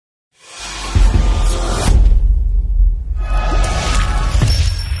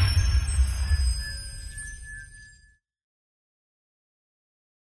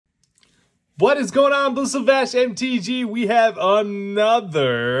What is going on, BlissfulBash MTG? We have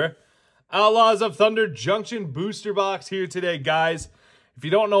another Outlaws of Thunder Junction booster box here today, guys. If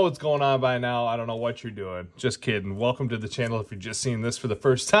you don't know what's going on by now, I don't know what you're doing. Just kidding. Welcome to the channel if you're just seeing this for the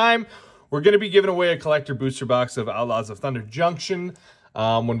first time. We're going to be giving away a collector booster box of Outlaws of Thunder Junction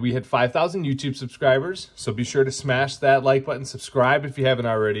when we hit 5,000 YouTube subscribers. So be sure to smash that like button, subscribe if you haven't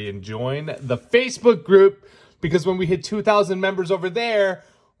already, and join the Facebook group, because when we hit 2,000 members over there,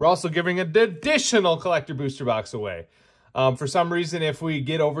 we're also giving an additional collector booster box away. For some reason, if we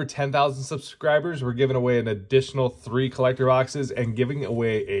get over 10,000 subscribers, we're giving away an additional 3 collector boxes and giving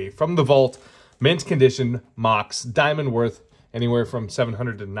away a From the Vault mint condition Mox diamond worth anywhere from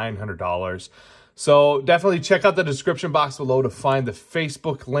 $700 to $900. So definitely check out the description box below to find the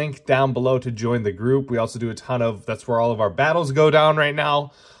Facebook link down below to join the group. We also do a ton of, that's where all of our battles go down right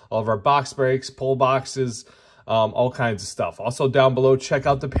now. All of our box breaks, pull boxes, all kinds of stuff. Also down below, check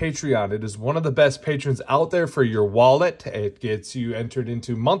out the Patreon. It is one of the best patrons out there for your wallet. It gets you entered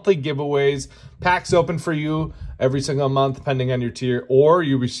into monthly giveaways, packs open for you every single month, depending on your tier, or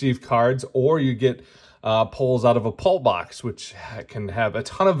you receive cards, or you get pulls out of a pull box, which can have a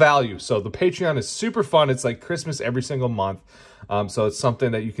ton of value. So the Patreon is super fun. It's like Christmas every single month. So it's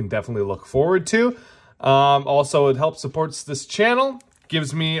something that you can definitely look forward to. Also, it helps supports this channel.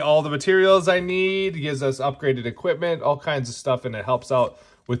 Gives me all the materials I need, gives us upgraded equipment, all kinds of stuff, and it helps out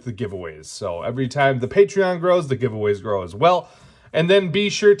with the giveaways. So every time the Patreon grows, the giveaways grow as well. And then be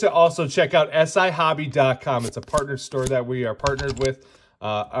sure to also check out sihobby.com. It's a partner store that we are partnered with.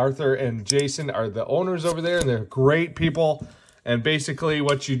 Arthur and Jason are the owners over there, and they're great people. And basically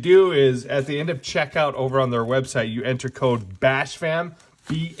what you do is at the end of checkout over on their website, you enter code BASHFAM,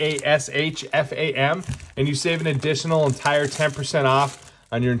 BASHFAM, and you save an additional entire 10% off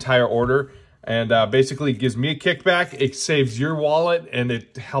on your entire order. And basically it gives me a kickback, it saves your wallet, and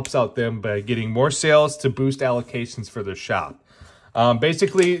it helps out them by getting more sales to boost allocations for their shop.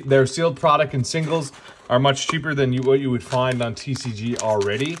 Basically, their sealed product and singles are much cheaper than what you would find on TCG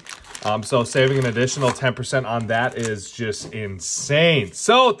already. So saving an additional 10% on that is just insane.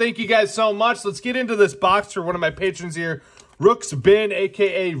 So thank you guys so much. Let's get into this box for one of my patrons here, Rooks Bin,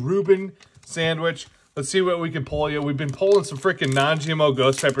 aka Ruben Sandwich. Let's see what we can pull you. We've been pulling some freaking non-GMO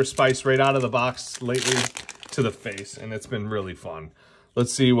ghost pepper spice right out of the box lately to the face, and it's been really fun.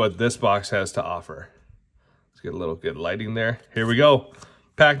 Let's see what this box has to offer. Let's get a little good lighting there. Here we go.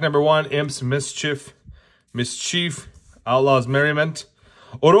 Pack number 1, Imps Mischief, Outlaws Merriment,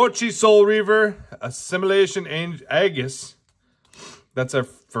 Orochi Soul Reaver, Assimilation Aegis. That's our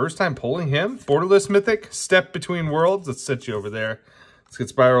first time pulling him. Borderless Mythic, Step Between Worlds. Let's set you over there. Let's get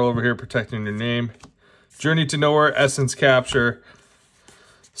Spiral over here, protecting your name. Journey to Nowhere, Essence Capture.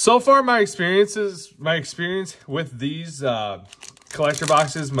 So far, my experience with these collector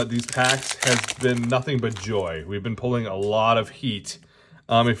boxes, these packs, has been nothing but joy. We've been pulling a lot of heat.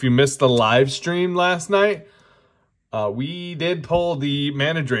 If you missed the live stream last night, we did pull the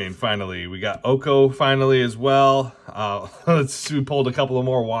Mana Drain finally. We got Oko finally as well. We pulled a couple of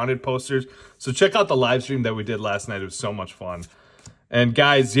more wanted posters. So check out the live stream that we did last night. It was so much fun. And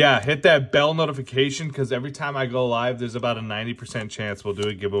guys, yeah, hit that bell notification, because every time I go live, there's about a 90% chance we'll do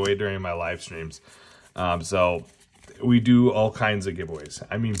a giveaway during my live streams. So we do all kinds of giveaways.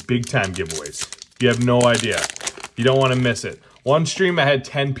 I mean, big time giveaways. You have no idea. You don't want to miss it. One stream, I had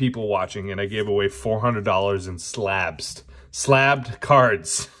 10 people watching, and I gave away $400 in slabbed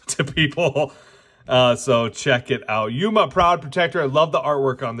cards to people. So check it out. Yuma Proud Protector. I love the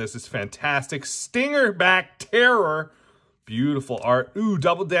artwork on this. It's fantastic. Stingerback Terror. Beautiful art. Ooh,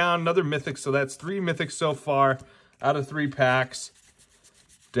 Double Down. Another mythic. So that's 3 mythics so far out of 3 packs.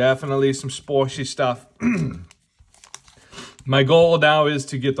 Definitely some sposhy stuff. My goal now is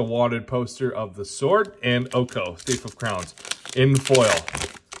to get the wanted poster of the Sword and Oko, Thief of Crowns, in foil.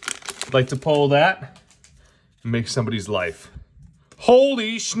 I'd like to pull that and make somebody's life.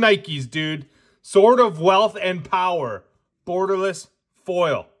 Holy shnikes, dude. Sword of Wealth and Power. Borderless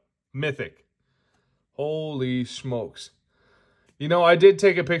foil. Mythic. Holy smokes. You know, I did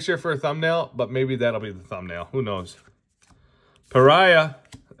take a picture for a thumbnail, but maybe that'll be the thumbnail. Who knows? Pariah.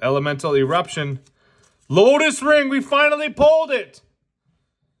 Elemental Eruption. Lotus Ring, we finally pulled it!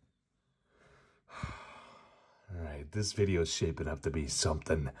 Alright, this video is shaping up to be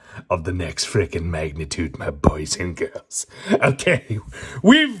something of the next freaking magnitude, my boys and girls. Okay,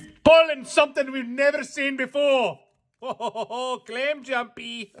 we've pulling something we've never seen before. Oh, Claim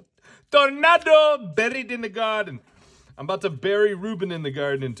Jumpy. Tornado buried in the garden. I'm about to bury Ruben in the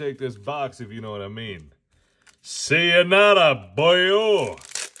garden and take this box, if you know what I mean. Sayonara, boyo.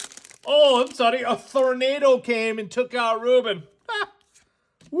 Oh, I'm sorry. A tornado came and took out Ruben. Ah.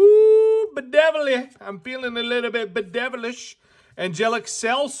 Woo, bedevilly. I'm feeling a little bit bedevilish. Angelic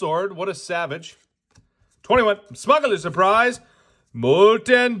Sellsword. What a savage. 21. Smuggler Surprise.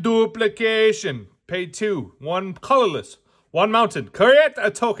 Molten Duplication. Pay 2. 1 colorless. 1 mountain. Create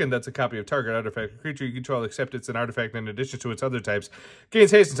a token that's a copy of target artifact. A creature you control, except it's an artifact in addition to its other types.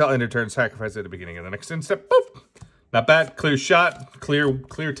 Gains haste until end of turn. Sacrifice at the beginning of the next step. Boop. Not bad. Clear shot.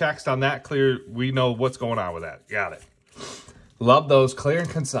 Clear text on that. Clear. We know what's going on with that. Got it. Love those clear and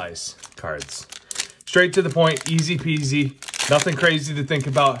concise cards. Straight to the point. Easy peasy. Nothing crazy to think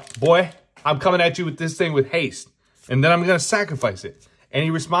about. Boy, I'm coming at you with this thing with haste. And then I'm going to sacrifice it. Any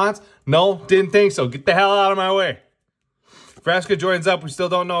response? No, didn't think so. Get the hell out of my way. Vraska joins up. We still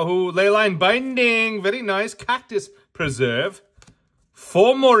don't know who. Leyline Binding. Very nice. Cactus Preserve.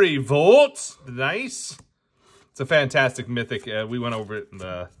 Fomori Volt. Nice. It's a fantastic mythic. We went over it in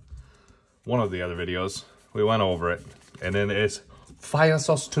one of the other videos. We went over it. And then it's Fire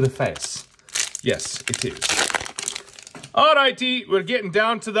Sauce to the Face. Yes, it is. Alrighty. We're getting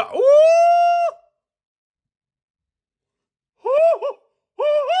down to the... Ooh!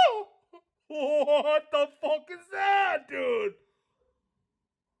 What the fuck is that, dude?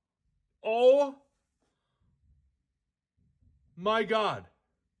 Oh my God.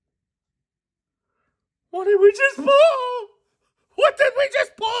 What did we just pull? What did we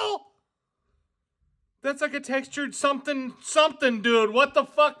just pull? That's like a textured something, dude. What the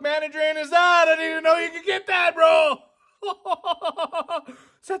fuck mana drain is that? I didn't even know you could get that, bro.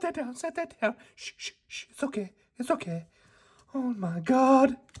 Set that down, set that down. Shh, shh, shh. It's okay, it's okay. Oh my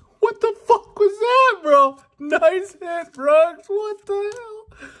God. What the fuck was that, bro? Nice hit, Brooks. What the hell?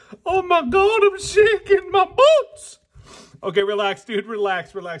 Oh my God, I'm shaking my boots. Okay, relax, dude.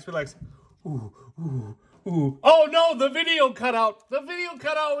 Relax, relax, relax. Ooh, ooh, ooh. Oh no, the video cut out. The video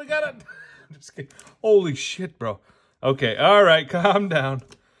cut out. We got it. I'm just kidding. Holy shit, bro. Okay, all right, calm down.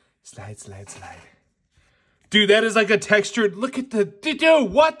 Slide, slide, slide. Dude, that is like a textured. Look at the.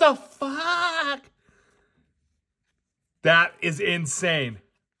 Dude, what the fuck? That is insane.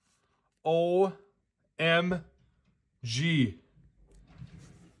 OMG.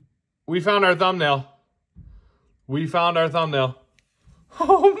 We found our thumbnail. We found our thumbnail.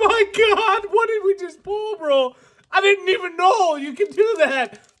 Oh my God. What did we just pull, bro? I didn't even know you can do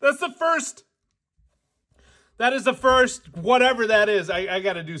that. That's the first. That is the first, whatever that is. I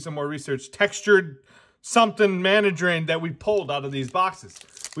got to do some more research. Textured something mana drain that we pulled out of these boxes.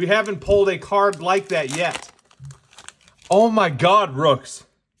 We haven't pulled a card like that yet. Oh my God, Rooks.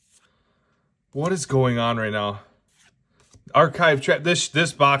 What is going on right now? Archive trap.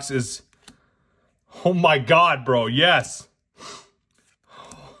 This box is... Oh my God, bro. Yes.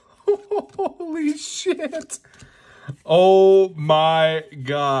 Holy shit. Oh my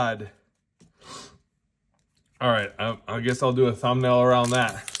God. All right. I guess I'll do a thumbnail around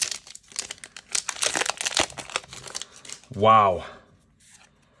that. Wow.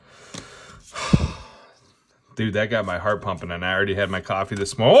 Dude, that got my heart pumping, and I already had my coffee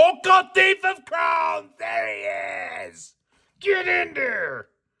this morning. Oh, God, Thief of Crowns! There he is! Get in there!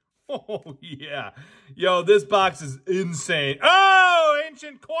 Oh, yeah. Yo, this box is insane. Oh,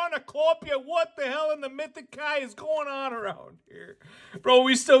 Ancient Cornucopia. What the hell in the Mythic Kai is going on around here? Bro,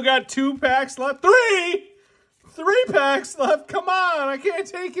 we still got 2 packs left. 3! 3 packs left. Come on. I can't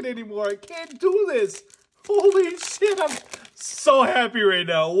take it anymore. I can't do this. Holy shit. I'm so happy right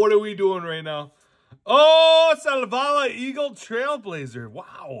now. What are we doing right now? Oh, Salvala Eagle Trailblazer.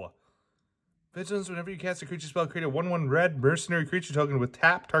 Wow. Vigilance, whenever you cast a creature spell, create a 1/1 red mercenary creature token with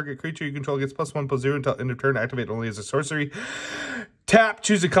tap. Target creature you control gets +1/+0 until end of turn. Activate only as a sorcery. Tap,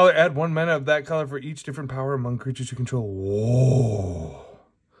 choose a color, add 1 mana of that color for each different power among creatures you control. Whoa.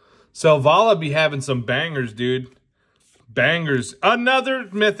 Salvala be having some bangers, dude. Bangers. Another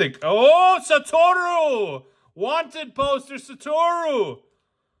mythic. Oh, Satoru. Wanted poster, Satoru.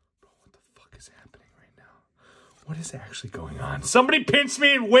 What is actually going on? Somebody pinch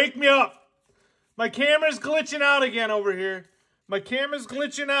me and wake me up. My camera's glitching out again over here. My camera's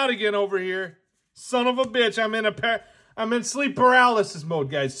glitching out again over here. Son of a bitch. I'm in sleep paralysis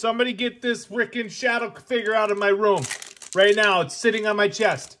mode, guys. Somebody get this freaking shadow figure out of my room. Right now, it's sitting on my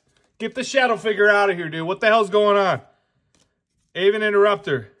chest. Get the shadow figure out of here, dude. What the hell's going on? Aven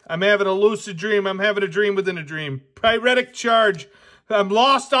Interrupter. I'm having a lucid dream. I'm having a dream within a dream. Pyretic Charge. I'm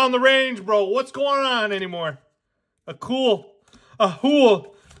lost on the range, bro. What's going on anymore? A cool, a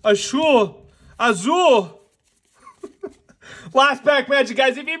hool, a shul, azul. Last pack magic,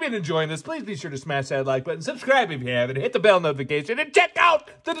 guys. If you've been enjoying this, please be sure to smash that like button, subscribe if you haven't, hit the bell notification, and check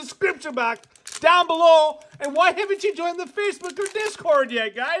out the description box down below. And why haven't you joined the Facebook or Discord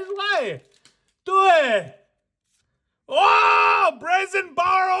yet, guys? Why? Do it. Oh, Brazen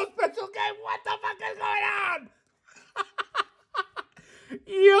Borrow special game. What the fuck is going on?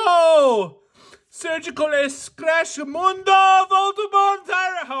 Yo. Surgical Scratch Mundo Voltobone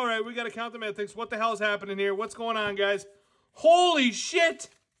Tyrant. All right, we got to count the mythics. What the hell's happening here? What's going on, guys? Holy shit.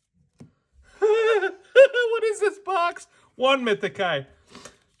 What is this box? 1 mythic Kai.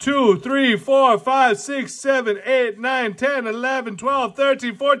 2, 3, 4, 5, 6, 7, 8, 9, 10, 11, 12,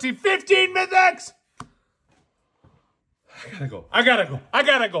 13, 14, 15 mythics. I gotta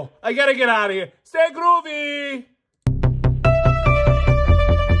go. I gotta get out of here. Stay groovy.